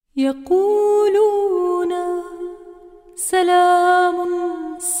يقولون سلام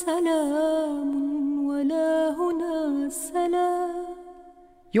سلام ولا هنا سلام.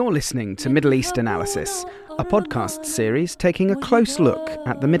 You're listening to Middle East Analysis, a podcast series taking a close look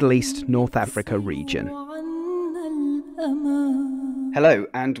at the Middle East North Africa region. Hello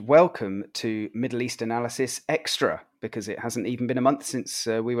and welcome to Middle East Analysis Extra, because it hasn't even been a month since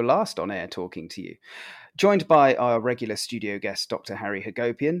we were last on air talking to you. Joined by our regular studio guest, Dr. Harry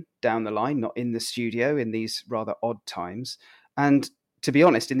Hagopian, down the line, not in the studio in these rather odd times. And to be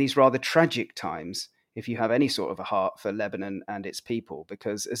honest, in these rather tragic times, if you have any sort of a heart for Lebanon and its people,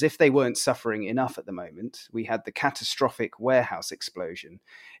 because as if they weren't suffering enough at the moment, we had the catastrophic warehouse explosion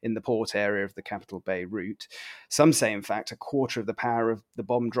in the port area of the capital Beirut. Some say, in fact, a quarter of the power of the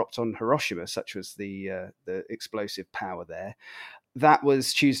bomb dropped on Hiroshima, such was the explosive power there. That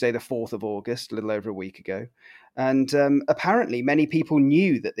was Tuesday, the 4th of August, a little over a week ago. And apparently many people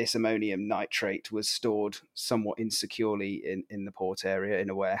knew that this ammonium nitrate was stored somewhat insecurely in the port area in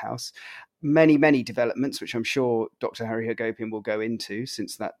a warehouse. Many developments, which I'm sure Dr. Harry Hagopian will go into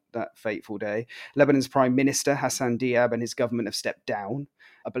since that fateful day. Lebanon's Prime Minister, Hassan Diab, and his government have stepped down.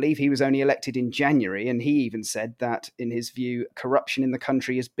 I believe he was only elected in January, and he even said that, in his view, corruption in the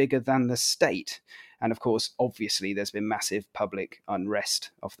country is bigger than the state. And of course, obviously, there's been massive public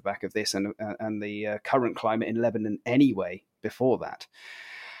unrest off the back of this and the current climate in Lebanon anyway before that.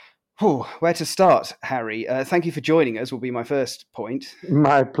 Where to start, Harry? Thank you for joining us, will be my first point.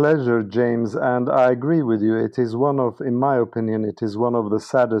 My pleasure, James, and I agree with you. It is in my opinion, it is one of the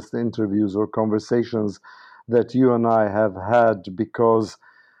saddest interviews or conversations that you and I have had, because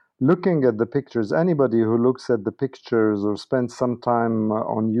looking at the pictures, anybody who looks at the pictures or spends some time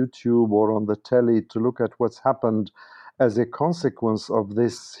on YouTube or on the telly to look at what's happened as a consequence of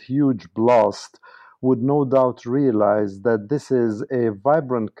this huge blast would no doubt realize that this is a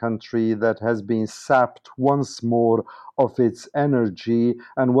vibrant country that has been sapped once more of its energy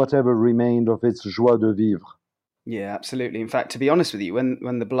and whatever remained of its joie de vivre. Yeah, absolutely. In fact, to be honest with you,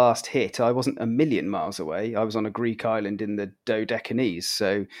 when the blast hit, I wasn't a million miles away. I was on a Greek island in the Dodecanese,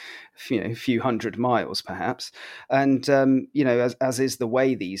 so a few hundred miles perhaps. And as is the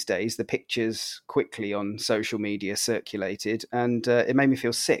way these days, the pictures quickly on social media circulated, and it made me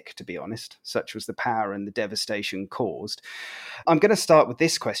feel sick, to be honest. Such was the power and the devastation caused. I'm going to start with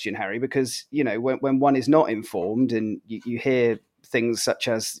this question, Harry, because when one is not informed and you hear things such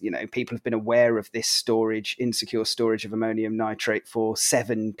as, people have been aware of this insecure storage of ammonium nitrate for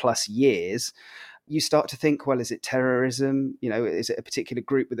 7+ years, you start to think, well, is it terrorism? Is it a particular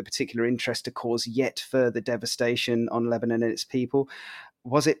group with a particular interest to cause yet further devastation on Lebanon and its people?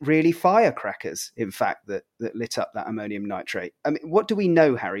 Was it really firecrackers, in fact, that lit up that ammonium nitrate? I mean, what do we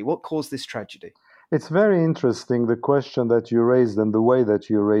know, Harry? What caused this tragedy? It's very interesting, the question that you raised and the way that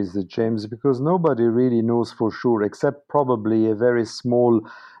you raised it, James, because nobody really knows for sure, except probably a very small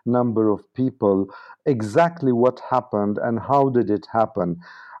number of people, exactly what happened and how did it happen.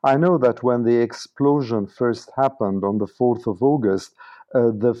 I know that when the explosion first happened on the 4th of August,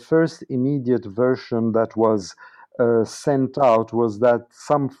 the first immediate version that was sent out was that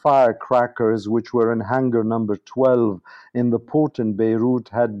some firecrackers, which were in hangar number 12 in the port in Beirut,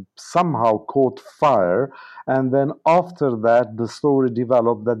 had somehow caught fire. And then after that, the story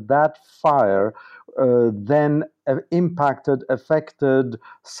developed that fire then affected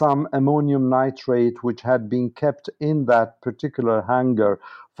some ammonium nitrate, which had been kept in that particular hangar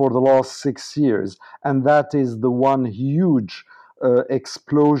for the last 6 years. And that is the one huge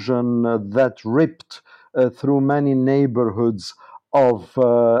explosion that ripped through many neighborhoods of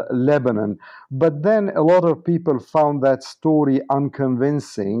Lebanon. But then a lot of people found that story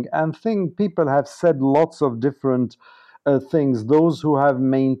unconvincing, and people have said lots of different things. Those who have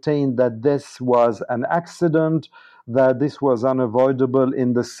maintained that this was an accident, that this was unavoidable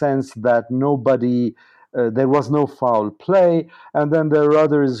in the sense that there was no foul play. And then there are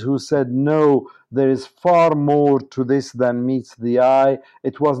others who said, no, there is far more to this than meets the eye.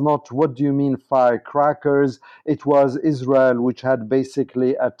 It was not, what do you mean, firecrackers? It was Israel which had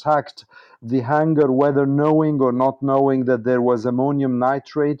basically attacked the hangar, whether knowing or not knowing that there was ammonium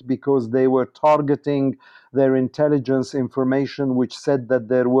nitrate, because they were targeting their intelligence information, which said that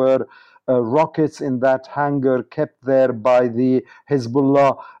there were rockets in that hangar kept there by the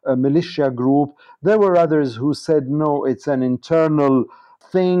Hezbollah militia group. There were others who said, no, it's an internal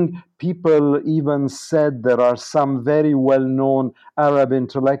thing. People even said, there are some very well-known Arab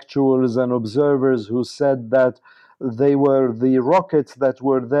intellectuals and observers who said that the rockets that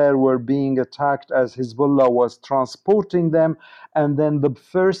were there were being attacked as Hezbollah was transporting them, and then the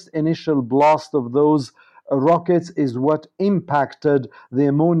first initial blast of those rockets is what impacted the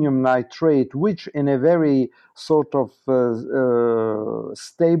ammonium nitrate, which in a very sort of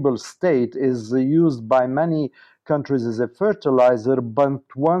stable state is used by many countries as a fertilizer, but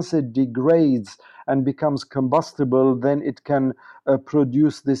once it degrades and becomes combustible, then it can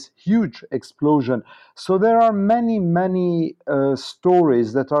produce this huge explosion. So there are many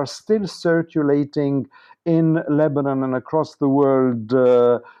stories that are still circulating in Lebanon and across the world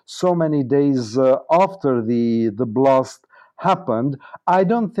so many days after the blast happened. I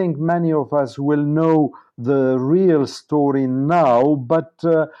don't think many of us will know the real story now, but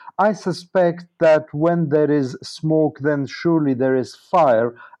I suspect that when there is smoke, then surely there is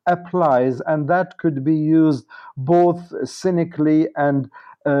fire applies, and that could be used both cynically and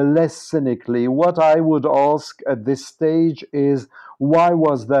less cynically. What I would ask at this stage is, why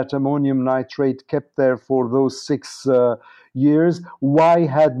was that ammonium nitrate kept there for those 6 years? Why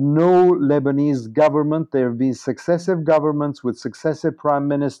had no Lebanese government? There have been successive governments with successive prime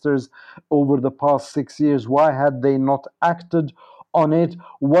ministers over the past 6 years. Why had they not acted on it?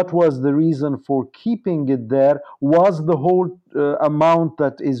 What was the reason for keeping it there? Was the whole amount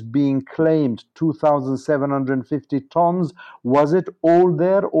that is being claimed, 2,750 tons, was it all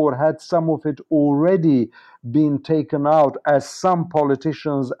there, or had some of it already been taken out, as some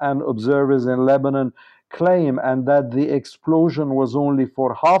politicians and observers in Lebanon claim, and that the explosion was only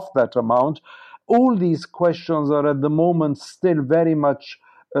for half that amount? All these questions are at the moment still very much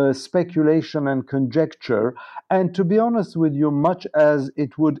speculation and conjecture. And to be honest with you, much as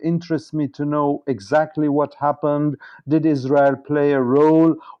it would interest me to know exactly what happened, did Israel play a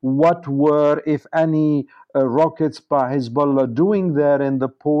role? What were, if any, rockets by Hezbollah doing there in the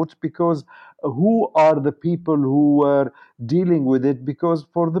port? Because who are the people who were dealing with it? Because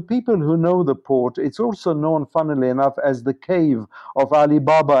for the people who know the port, it's also known, funnily enough, as the cave of Ali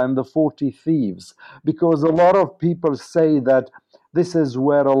Baba and the 40 thieves, because a lot of people say that this is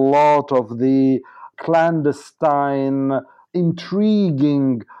where a lot of the clandestine,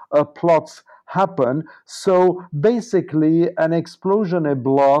 intriguing plots happen. So basically, an explosion, a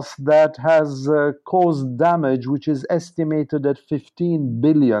blast that has caused damage, which is estimated at 15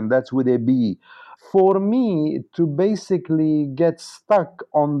 billion, that's with a B. For me to basically get stuck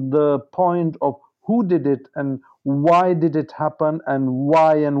on the point of who did it and why did it happen and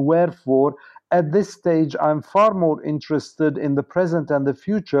why and wherefore, at this stage, I'm far more interested in the present and the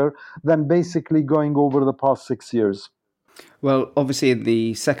future than basically going over the past 6 years. Well, obviously, in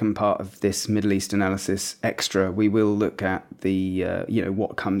the second part of this Middle East Analysis Extra, we will look at the,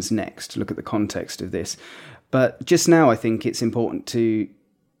 what comes next, look at the context of this. But just now, I think it's important to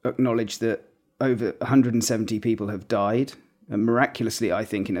acknowledge that over 170 people have died, miraculously, I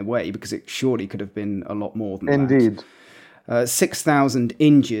think, in a way, because it surely could have been a lot more than Indeed. that. 6,000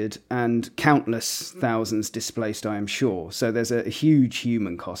 injured and countless thousands displaced, I am sure. So there's a huge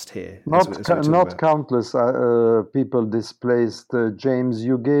human cost here. Not countless people displaced. James,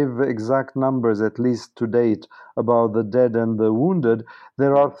 you gave exact numbers, at least to date, about the dead and the wounded.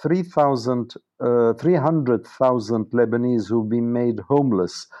 There are 300,000 Lebanese who've been made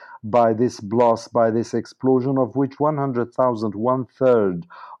homeless by this blast, by this explosion, of which 100,000, one-third,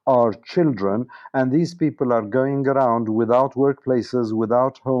 are children, and these people are going around without workplaces,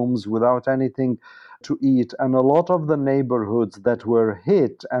 without homes, without anything to eat. And a lot of the neighborhoods that were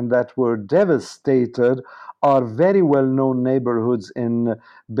hit and that were devastated are very well-known neighborhoods in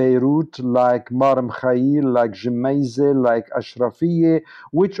Beirut, like Mar Mikhail, like Jemaize, like Ashrafiyeh,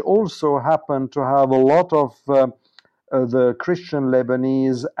 which also happen to have a lot of the Christian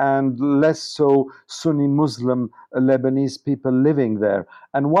Lebanese and less so Sunni Muslim Lebanese people living there.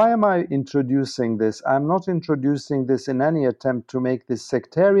 And why am I introducing this? I'm not introducing this in any attempt to make this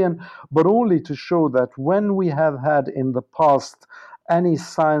sectarian, but only to show that when we have had in the past any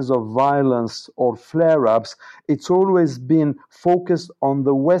signs of violence or flare-ups, it's always been focused on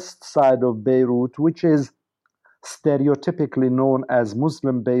the west side of Beirut, which is stereotypically known as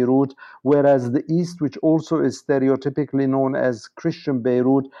Muslim Beirut, whereas the East, which also is stereotypically known as Christian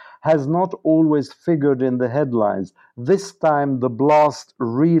Beirut, has not always figured in the headlines. This time, the blast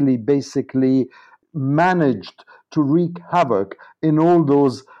really basically managed to wreak havoc in all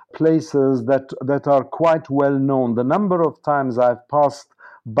those places that are quite well known. The number of times I've passed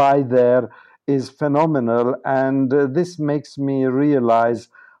by there is phenomenal, and this makes me realize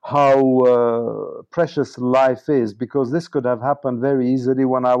how precious life is, because this could have happened very easily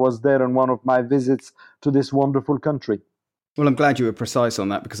when I was there on one of my visits to this wonderful country. Well, I'm glad you were precise on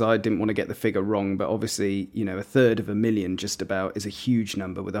that, because I didn't want to get the figure wrong. But obviously, 1/3 of a million just about is a huge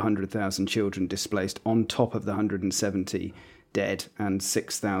number, with 100,000 children displaced on top of the 170 dead and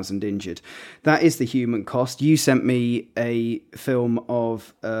 6,000 injured. That is the human cost. You sent me a film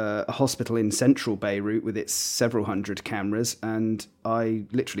of a hospital in central Beirut with its several hundred cameras, and I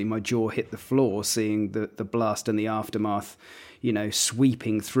literally, my jaw hit the floor seeing the blast and the aftermath,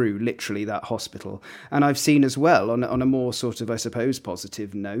 sweeping through literally that hospital. And I've seen as well, on a more sort of, I suppose,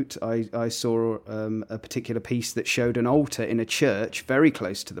 positive note, I saw a particular piece that showed an altar in a church very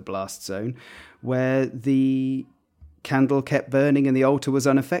close to the blast zone where the candle kept burning and the altar was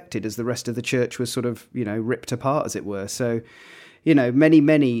unaffected as the rest of the church was sort of, ripped apart, as it were. So,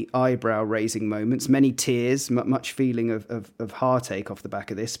 many eyebrow-raising moments, many tears, much feeling of heartache off the back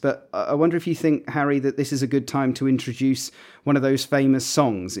of this. But I wonder if you think, Harry, that this is a good time to introduce one of those famous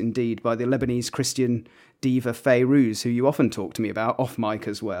songs, indeed, by the Lebanese Christian diva Fayrouz, who you often talk to me about, off mic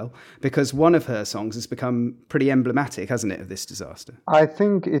as well, because one of her songs has become pretty emblematic, hasn't it, of this disaster? I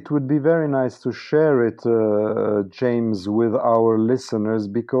think it would be very nice to share it, James, with our listeners,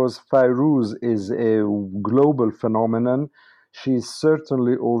 because Fayrouz is a global phenomenon. She's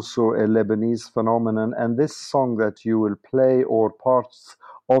certainly also a Lebanese phenomenon, and this song that you will play, or parts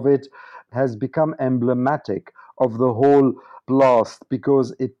of it, has become emblematic of the whole blast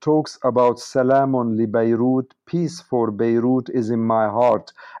because it talks about Salamun li Beirut, peace for Beirut is in my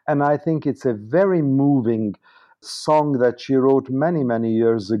heart. And I think it's a very moving song that she wrote many, many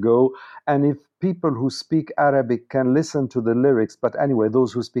years ago. And if people who speak Arabic can listen to the lyrics, but anyway,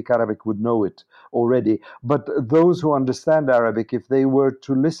 those who speak Arabic would know it already. But those who understand Arabic, if they were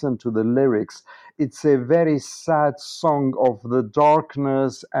to listen to the lyrics, it's a very sad song of the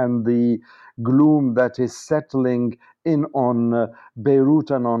darkness and the gloom that is settling in on Beirut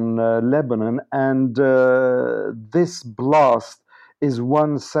and on Lebanon. And this blast is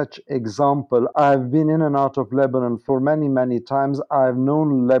one such example. I've been in and out of Lebanon for many, many times. I've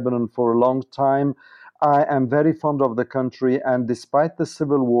known Lebanon for a long time. I am very fond of the country, and despite the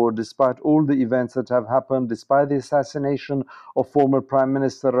civil war, despite all the events that have happened, despite the assassination of former Prime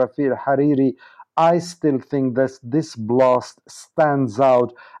Minister Rafi al-Hariri, I still think that this blast stands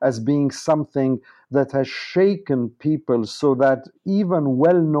out as being something that has shaken people so that even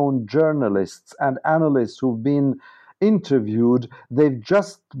well-known journalists and analysts who've been interviewed, they've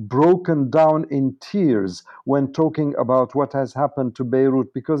just broken down in tears when talking about what has happened to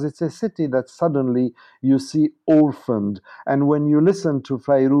Beirut, because it's a city that suddenly you see orphaned. And when you listen to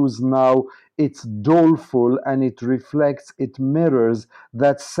Fayrouz now, it's doleful and it reflects, it mirrors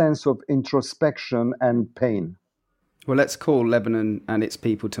that sense of introspection and pain. Well, let's call Lebanon and its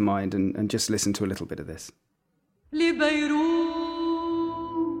people to mind and just listen to a little bit of this.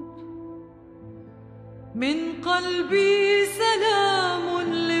 من قلبي سلام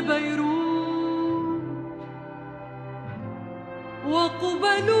لبيروت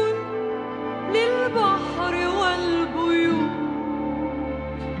وقبل للبحر والبيوت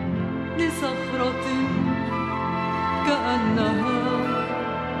لصخرة كأنها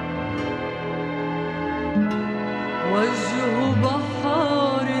وجه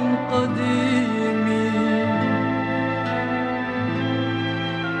بحار قديم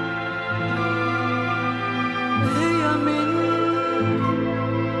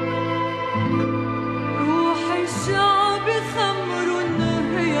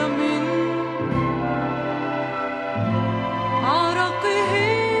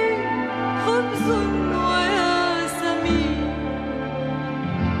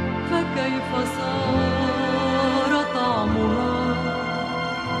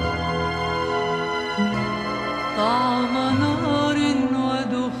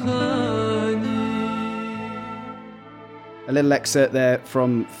A little excerpt there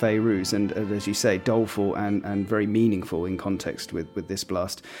from Fayrouz, and as you say, doleful and very meaningful in context with this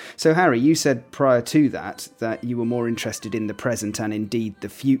blast. So, Harry, you said prior to that you were more interested in the present and indeed the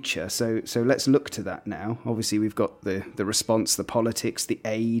future. So let's look to that now. Obviously, we've got the response, the politics, the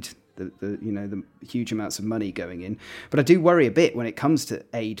aid, the huge amounts of money going in. But I do worry a bit when it comes to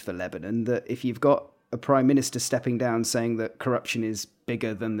aid for Lebanon that if you've got a prime minister stepping down saying that corruption is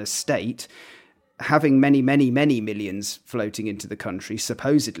bigger than the state, having many, many, many millions floating into the country,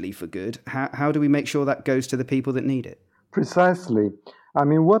 supposedly for good, how do we make sure that goes to the people that need it? Precisely. I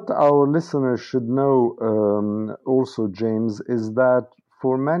mean, what our listeners should know also, James, is that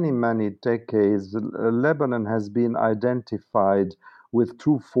for many, many decades, Lebanon has been identified with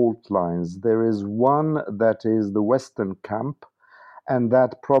two fault lines. There is one that is the Western camp, and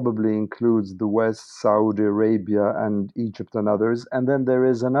that probably includes the West, Saudi Arabia, and Egypt and others. And then there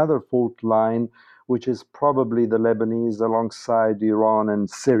is another fault line, which is probably the Lebanese alongside Iran and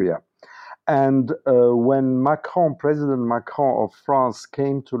Syria. And when President Macron of France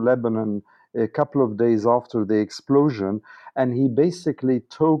came to Lebanon a couple of days after the explosion, and he basically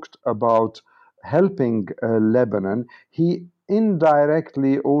talked about helping Lebanon. He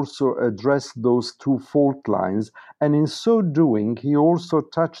indirectly also addressed those two fault lines, and in so doing, he also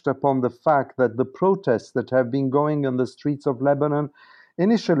touched upon the fact that the protests that have been going on the streets of Lebanon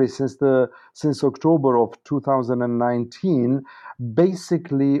initially since October of 2019,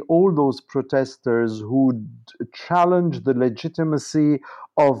 basically all those protesters who challenged the legitimacy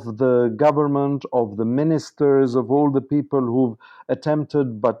of the government, of the ministers, of all the people who've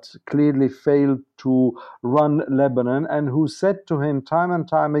attempted but clearly failed to run Lebanon, and who said to him time and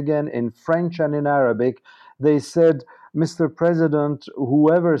time again in French and in Arabic, they said, Mr. President,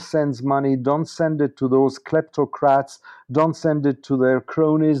 whoever sends money, don't send it to those kleptocrats, don't send it to their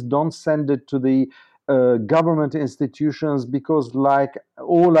cronies, don't send it to the government institutions, because like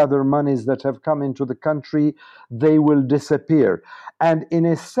all other monies that have come into the country, they will disappear. And in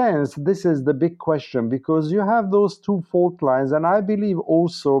a sense, this is the big question, because you have those two fault lines, and I believe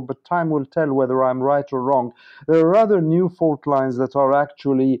also, but time will tell whether I'm right or wrong, there are other new fault lines that are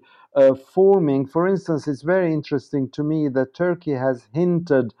actually forming. For instance, it's very interesting to me that Turkey has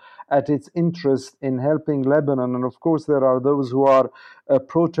hinted at its interest in helping Lebanon. And of course, there are those who are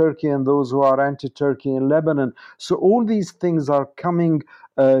pro-Turkey and those who are anti-Turkey in Lebanon. So all these things are coming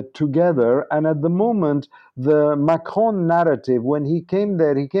together. And at the moment, the Macron narrative, when he came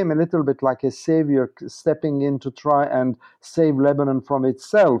there, he came a little bit like a savior stepping in to try and save Lebanon from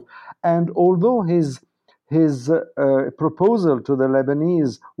itself. And although his proposal to the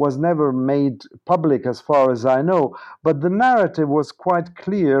Lebanese was never made public, as far as I know, but the narrative was quite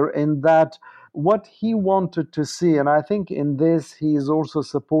clear in that what he wanted to see, and I think in this he is also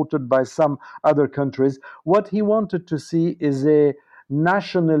supported by some other countries, what he wanted to see is a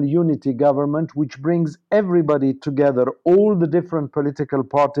national unity government which brings everybody together, all the different political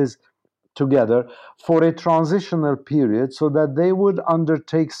parties together for a transitional period, so that they would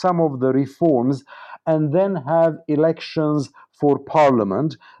undertake some of the reforms and then have elections for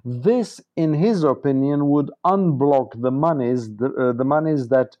parliament. This, in his opinion, would unblock the monies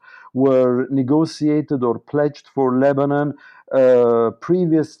that were negotiated or pledged for Lebanon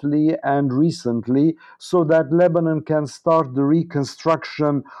previously and recently, so that Lebanon can start the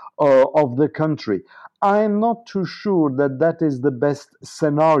reconstruction of the country. I'm not too sure that that is the best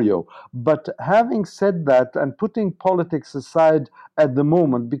scenario. But having said that, and putting politics aside at the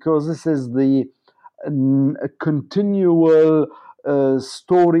moment, because this is the continual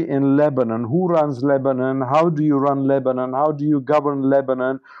story in Lebanon. Who runs Lebanon? How do you run Lebanon? How do you govern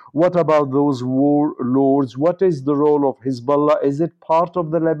Lebanon? What about those warlords? What is the role of Hezbollah? Is it part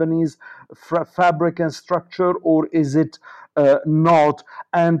of the Lebanese fabric and structure, or is it not?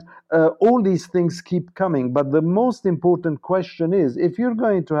 And all these things keep coming. But the most important question is, if you're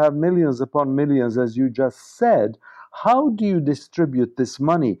going to have millions upon millions, as you just said, how do you distribute this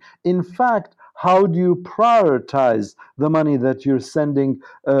money? In fact, how do you prioritize the money that you're sending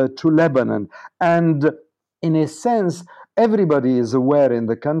to Lebanon? And in a sense, everybody is aware in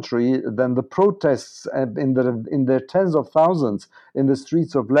the country. Then the protests in their tens of thousands in the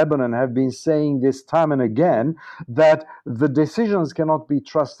streets of Lebanon have been saying this time and again, that the decisions cannot be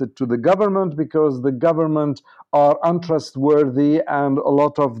trusted to the government because the government are untrustworthy, and a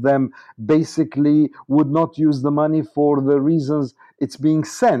lot of them basically would not use the money for the reasons it's being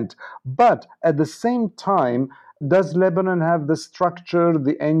sent. But at the same time, does Lebanon have the structure,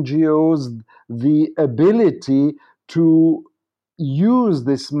 the NGOs, the ability to use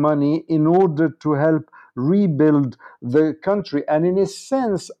this money in order to help rebuild the country? And in a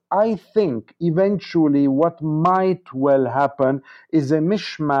sense, I think eventually what might well happen is a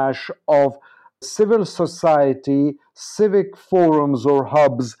mishmash of civil society, civic forums or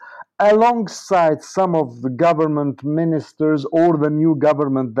hubs, alongside some of the government ministers or the new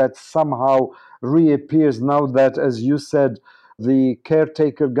government that somehow reappears now that, as you said, the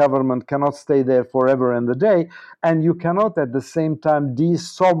caretaker government cannot stay there forever and a day, and you cannot at the same time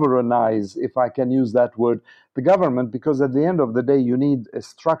de-sovereignize, if I can use that word, the government, because at the end of the day you need a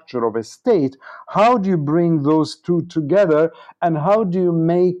structure of a state. How do you bring those two together, and how do you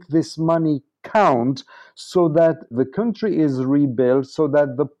make this money count so that the country is rebuilt, so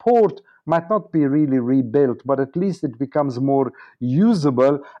that the port might not be really rebuilt, but at least it becomes more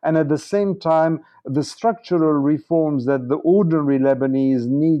usable, and at the same time the structural reforms that the ordinary Lebanese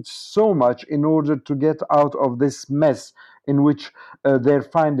need so much in order to get out of this mess in which they're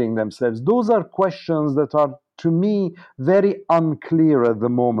finding themselves? Those are questions that are, to me, very unclear at the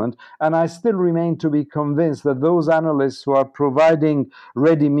moment. And I still remain to be convinced that those analysts who are providing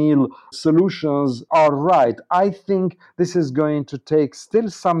ready meal solutions are right. I think this is going to take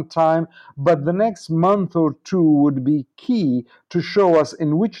still some time, but the next month or two would be key to show us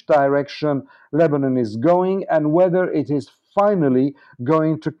in which direction Lebanon is going and whether it is finally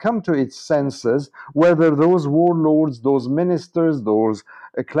going to come to its senses, whether those warlords, those ministers, those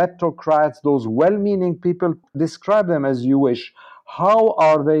kleptocrats, those well-meaning people, describe them as you wish, how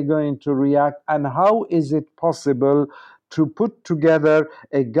are they going to react, and how is it possible to put together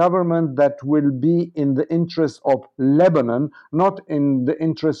a government that will be in the interest of Lebanon, not in the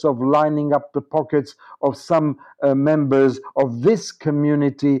interest of lining up the pockets of some members of this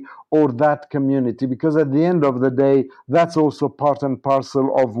community or that community, because at the end of the day, that's also part and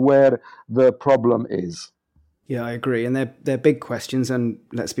parcel of where the problem is. Yeah, I agree. And they're big questions, and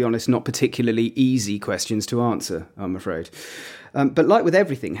let's be honest, not particularly easy questions to answer, I'm afraid. But like with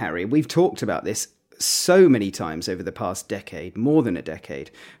everything, Harry, we've talked about this so many times over the past decade, more than a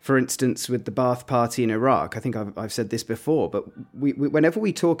decade. For instance, with the Ba'ath Party in Iraq, I think I've said this before, but whenever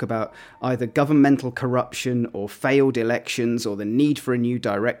we talk about either governmental corruption or failed elections or the need for a new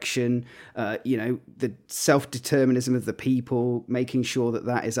direction, the self-determinism of the people, making sure that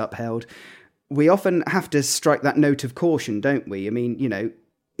that is upheld, we often have to strike that note of caution, don't we? I mean,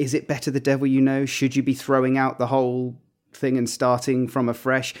 is it better the devil you know? Should you be throwing out the whole thing and starting from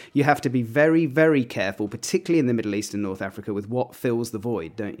afresh? You have to be very, very careful, particularly in the Middle East and North Africa, with what fills the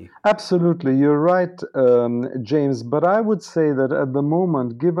void, don't you? Absolutely, you're right, James. But I would say that at the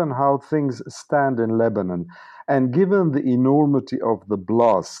moment, given how things stand in Lebanon, and given the enormity of the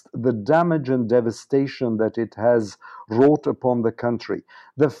blast, the damage and devastation that it has wrought upon the country,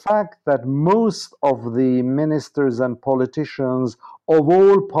 the fact that most of the ministers and politicians of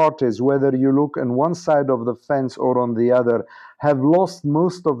all parties, whether you look on one side of the fence or on the other, have lost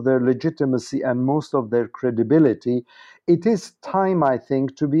most of their legitimacy and most of their credibility, it is time, I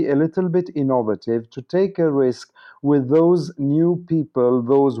think, to be a little bit innovative, to take a risk with those new people,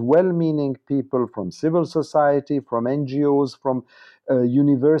 those well-meaning people from civil society, from NGOs, from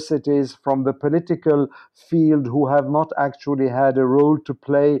universities, from the political field, who have not actually had a role to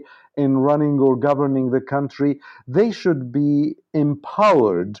play in running or governing the country. They should be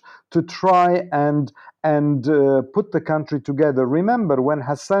empowered to try and put the country together. Remember, when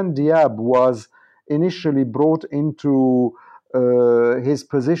Hassan Diab was initially brought into his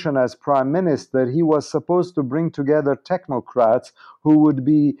position as prime minister, he was supposed to bring together technocrats who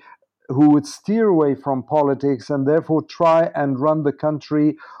would steer away from politics and therefore try and run the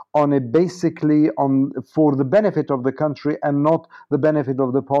country for the benefit of the country and not the benefit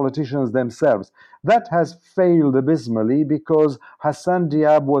of the politicians themselves. That has failed abysmally because Hassan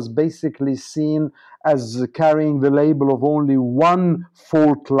Diab was basically seen as carrying the label of only one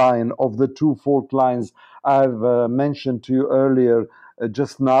fault line of the two fault lines I've mentioned to you earlier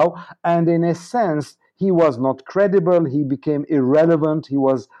just now. And in a sense, he was not credible, he became irrelevant, he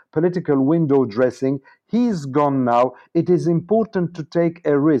was political window dressing. He's gone now. It is important to take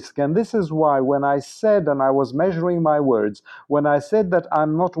a risk. And this is why when I said, and I was measuring my words, when I said that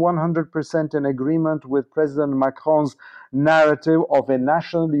I'm not 100% in agreement with President Macron's narrative of a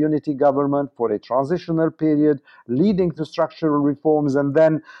national unity government for a transitional period, leading to structural reforms, and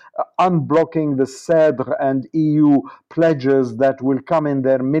then unblocking the CEDRE and EU pledges that will come in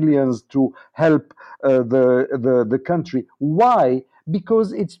their millions to help the country. Why?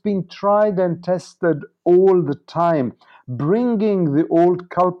 Because it's been tried and tested all the time. Bringing the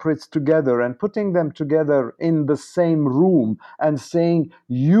old culprits together and putting them together in the same room and saying,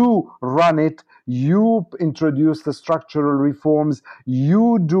 you run it, you introduce the structural reforms,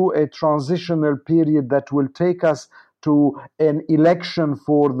 you do a transitional period that will take us to an election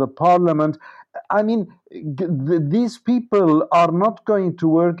for the parliament. I mean, these people are not going to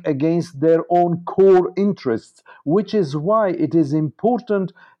work against their own core interests, which is why it is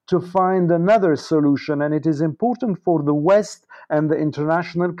important to find another solution. And it is important for the West and the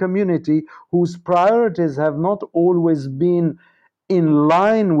international community, whose priorities have not always been in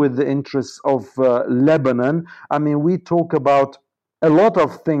line with the interests of Lebanon. I mean, we talk about a lot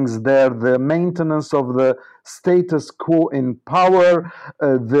of things there: the maintenance of the status quo in power,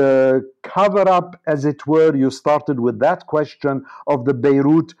 the cover up, as it were. You started with that question of the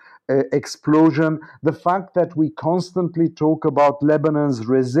Beirut explosion, the fact that we constantly talk about Lebanon's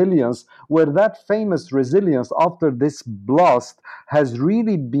resilience, where that famous resilience after this blast has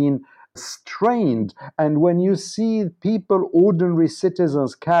really been strained. And when you see people, ordinary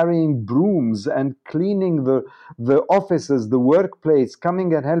citizens, carrying brooms and cleaning the offices, the workplace,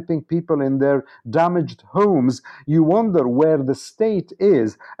 coming and helping people in their damaged homes, you wonder where the state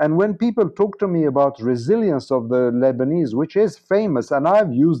is. And when people talk to me about resilience of the Lebanese, which is famous, and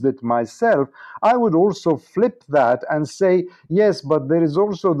I've used it myself, I would also flip that and say, yes, but there is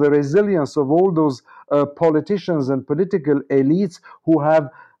also the resilience of all those politicians and political elites who have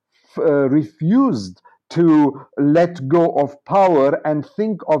refused to let go of power and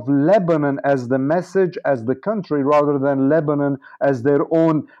think of Lebanon as the message, as the country, rather than Lebanon as their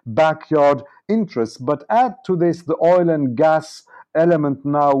own backyard interests. But add to this the oil and gas element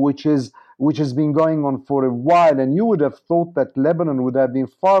now, which has been going on for a while, and you would have thought that Lebanon would have been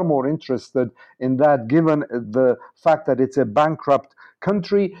far more interested in that, given the fact that it's a bankrupt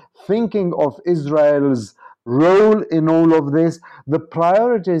country. Thinking of Israel's role in all of this, the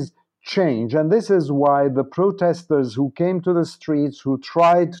priorities change. And this is why the protesters who came to the streets, who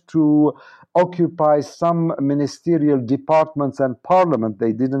tried to occupy some ministerial departments and parliament,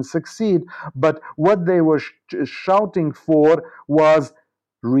 they didn't succeed. But what they were shouting for was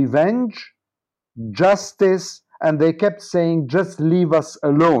revenge, justice, and they kept saying, just leave us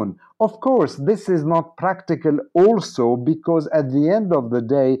alone. Of course, this is not practical also, because at the end of the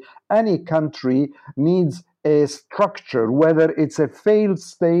day, any country needs a structure, whether it's a failed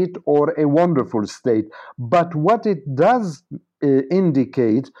state or a wonderful state. But what it does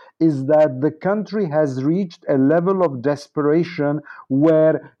indicate is that the country has reached a level of desperation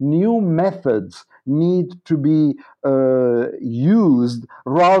where new methods need to be used,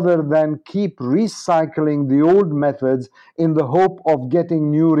 rather than keep recycling the old methods in the hope of getting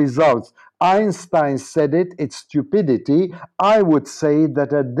new results. Einstein said it, it's stupidity. I would say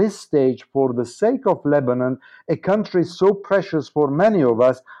that at this stage, for the sake of Lebanon, a country so precious for many of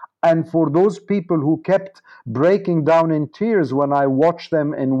us, and for those people who kept breaking down in tears when I watched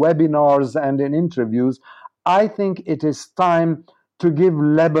them in webinars and in interviews, I think it is time to give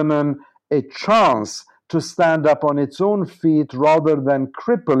Lebanon a chance to stand up on its own feet, rather than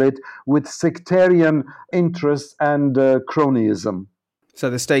cripple it with sectarian interests and cronyism. So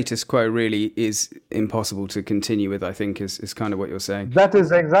the status quo really is impossible to continue with, I think, is kind of what you're saying. That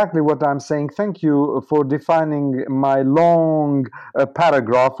is exactly what I'm saying. Thank you for defining my long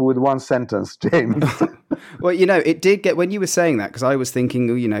paragraph with one sentence, James. Well, it did get, when you were saying that, because I was thinking,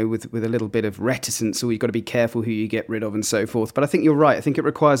 with a little bit of reticence, you've got to be careful who you get rid of and so forth. But I think you're right. I think it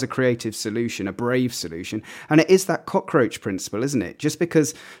requires a creative solution, a brave solution. And it is that cockroach principle, isn't it? Just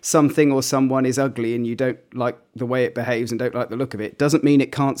because something or someone is ugly and you don't like the way it behaves and don't like the look of it, doesn't mean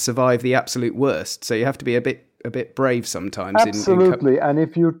it can't survive the absolute worst. So you have to be a bit brave sometimes. Absolutely. And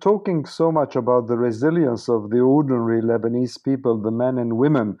if you're talking so much about the resilience of the ordinary Lebanese people, the men and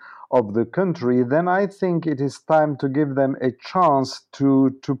women of the country, then I think it is time to give them a chance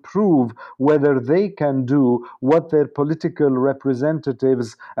to prove whether they can do what their political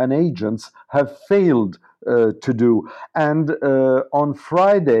representatives and agents have failed to do. And on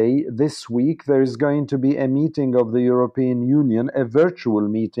Friday this week, there is going to be a meeting of the European Union, a virtual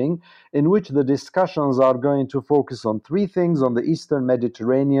meeting, in which the discussions are going to focus on three things: on the Eastern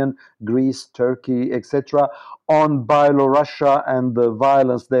Mediterranean, Greece, Turkey, etc., on Byelorussian and the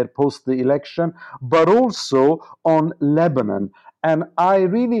violence there post the election, but also on Lebanon. And I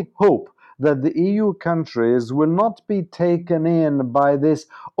really hope that the EU countries will not be taken in by this,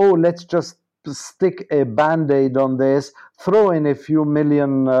 let's just stick a band-aid on this, throw in a few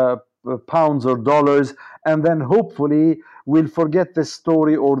million pounds or dollars, and then hopefully we'll forget this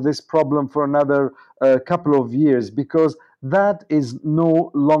story or this problem for another couple of years, because that is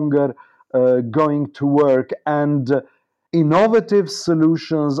no longer going to work. And innovative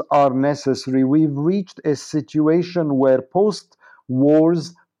solutions are necessary. We've reached a situation where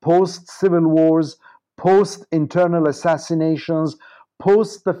post-wars, post-civil wars, post-internal assassinations,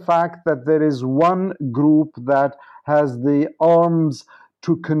 post the fact that there is one group that has the arms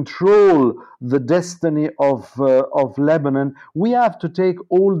to control the destiny of Lebanon, we have to take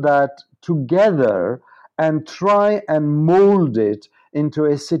all that together and try and mold it into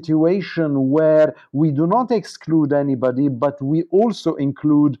a situation where we do not exclude anybody, but we also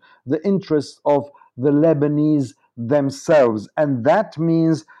include the interests of the Lebanese themselves. And that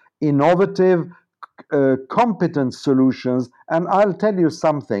means innovative, competent solutions. And I'll tell you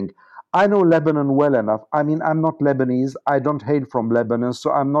something. I know Lebanon well enough. I mean, I'm not Lebanese. I don't hail from Lebanon,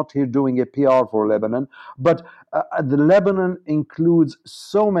 so I'm not here doing a PR for Lebanon. But the Lebanon includes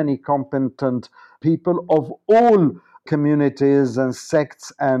so many competent people of all communities and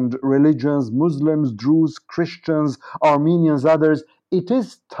sects and religions: Muslims, Jews, Christians, Armenians, others. it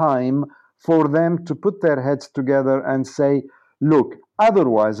is time for them to put their heads together and say, look,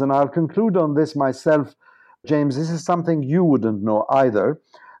 otherwise, and I'll conclude on this myself, James, this is something you wouldn't know either,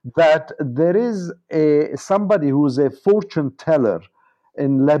 that there is somebody who's a fortune teller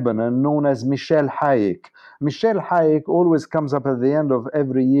in Lebanon known as Michel Hayek. Michel Hayek always comes up at the end of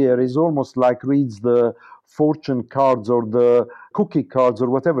every year. He's almost like reads the fortune cards or the cookie cards or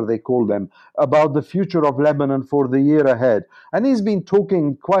whatever they call them about the future of Lebanon for the year ahead. And he's been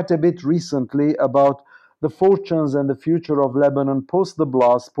talking quite a bit recently about the fortunes and the future of Lebanon post the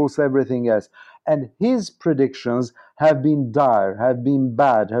blast, post everything else. And his predictions have been dire, have been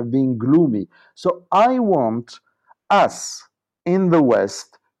bad, have been gloomy. So I want us in the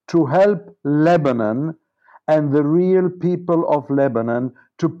West to help Lebanon and the real people of Lebanon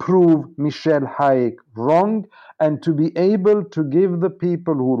to prove Michel Hayek wrong, and to be able to give the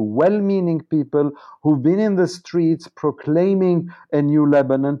people who are well-meaning people who've been in the streets proclaiming a new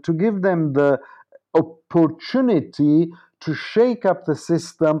Lebanon, to give them the opportunity to shake up the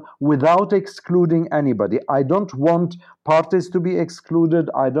system without excluding anybody. I don't want parties to be excluded.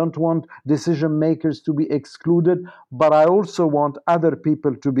 I don't want decision makers to be excluded, but I also want other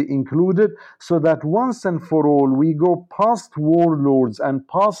people to be included, so that once and for all we go past warlords and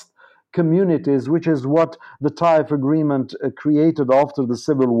past communities, which is what the Taif Agreement created after the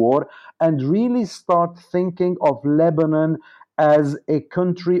Civil War, and really start thinking of Lebanon as a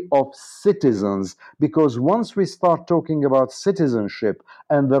country of citizens. Because once we start talking about citizenship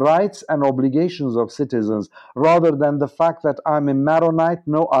and the rights and obligations of citizens, rather than the fact that I'm a Maronite,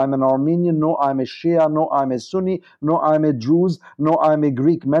 no, I'm an Armenian, no, I'm a Shia, no, I'm a Sunni, no, I'm a Druze, no, I'm a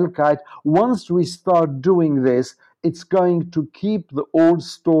Greek Melkite, once we start doing this, it's going to keep the old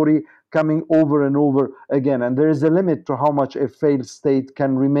story coming over and over again. And there is a limit to how much a failed state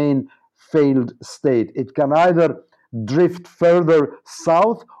can remain failed state. It can either drift further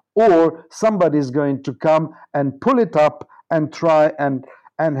south, or somebody's going to come and pull it up and try and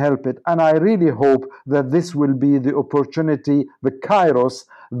help it. And I really hope that this will be the opportunity, the kairos,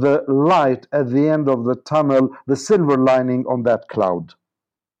 the light at the end of the tunnel, the silver lining on that cloud.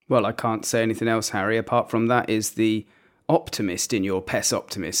 Well, I can't say anything else, Harry, apart from that is the optimist in your PES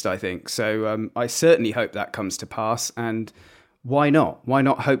optimist, I think. So I certainly hope that comes to pass. And why not? Why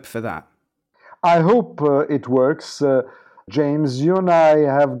not hope for that? I hope it works. James, you and I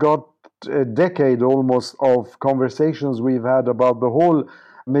have got a decade almost of conversations we've had about the whole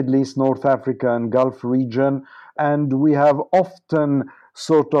Middle East, North Africa and Gulf region, and we have often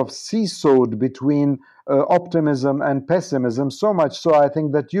sort of seesawed between optimism and pessimism, so much so I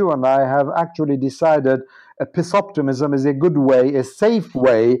think that you and I have actually decided optimism is a good way, a safe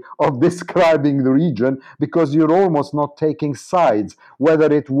way of describing the region, because you're almost not taking sides.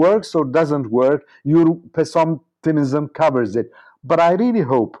 Whether it works or doesn't work, your optimism covers it. But I really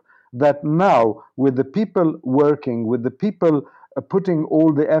hope that now, with the people working, with the people putting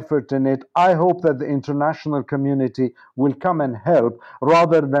all the effort in it, I hope that the international community will come and help,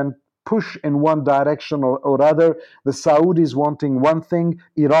 rather than push in one direction or other. The Saudis wanting one thing,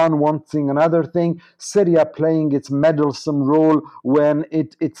 Iran wanting another thing, Syria playing its meddlesome role when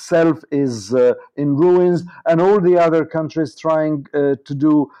it itself is in ruins, and all the other countries trying to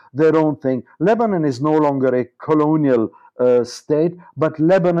do their own thing. Lebanon is no longer a colonial state, but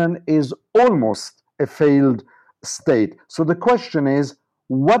Lebanon is almost a failed state. So the question is,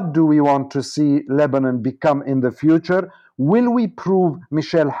 what do we want to see Lebanon become in the future? Will we prove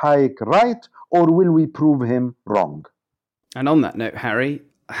Michel Hayek right, or will we prove him wrong? And on that note, Harry,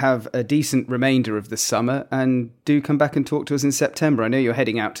 have a decent remainder of the summer, and do come back and talk to us in September. I know you're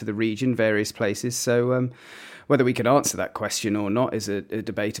heading out to the region, various places, so whether we can answer that question or not is a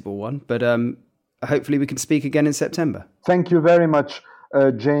debatable one, but hopefully we can speak again in September. Thank you very much,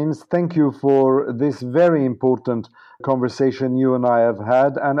 James. Thank you for this very important conversation you and I have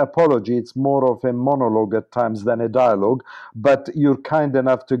had. And apology, it's more of a monologue at times than a dialogue, but you're kind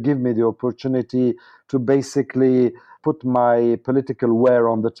enough to give me the opportunity to basically put my political ware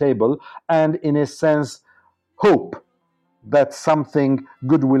on the table and, in a sense, hope that something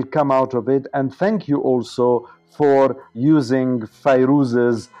good will come out of it. And thank you also for using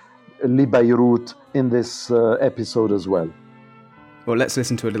Fairuz's Li Beirut in this episode as well. Well, let's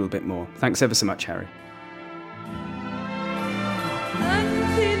listen to a little bit more. Thanks ever so much, Harry.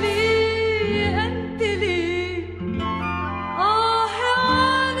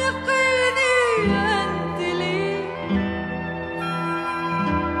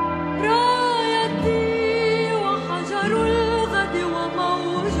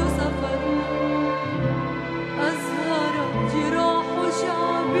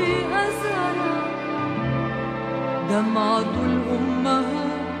 دمعة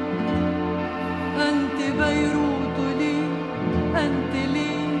الأمهات أنت بيروت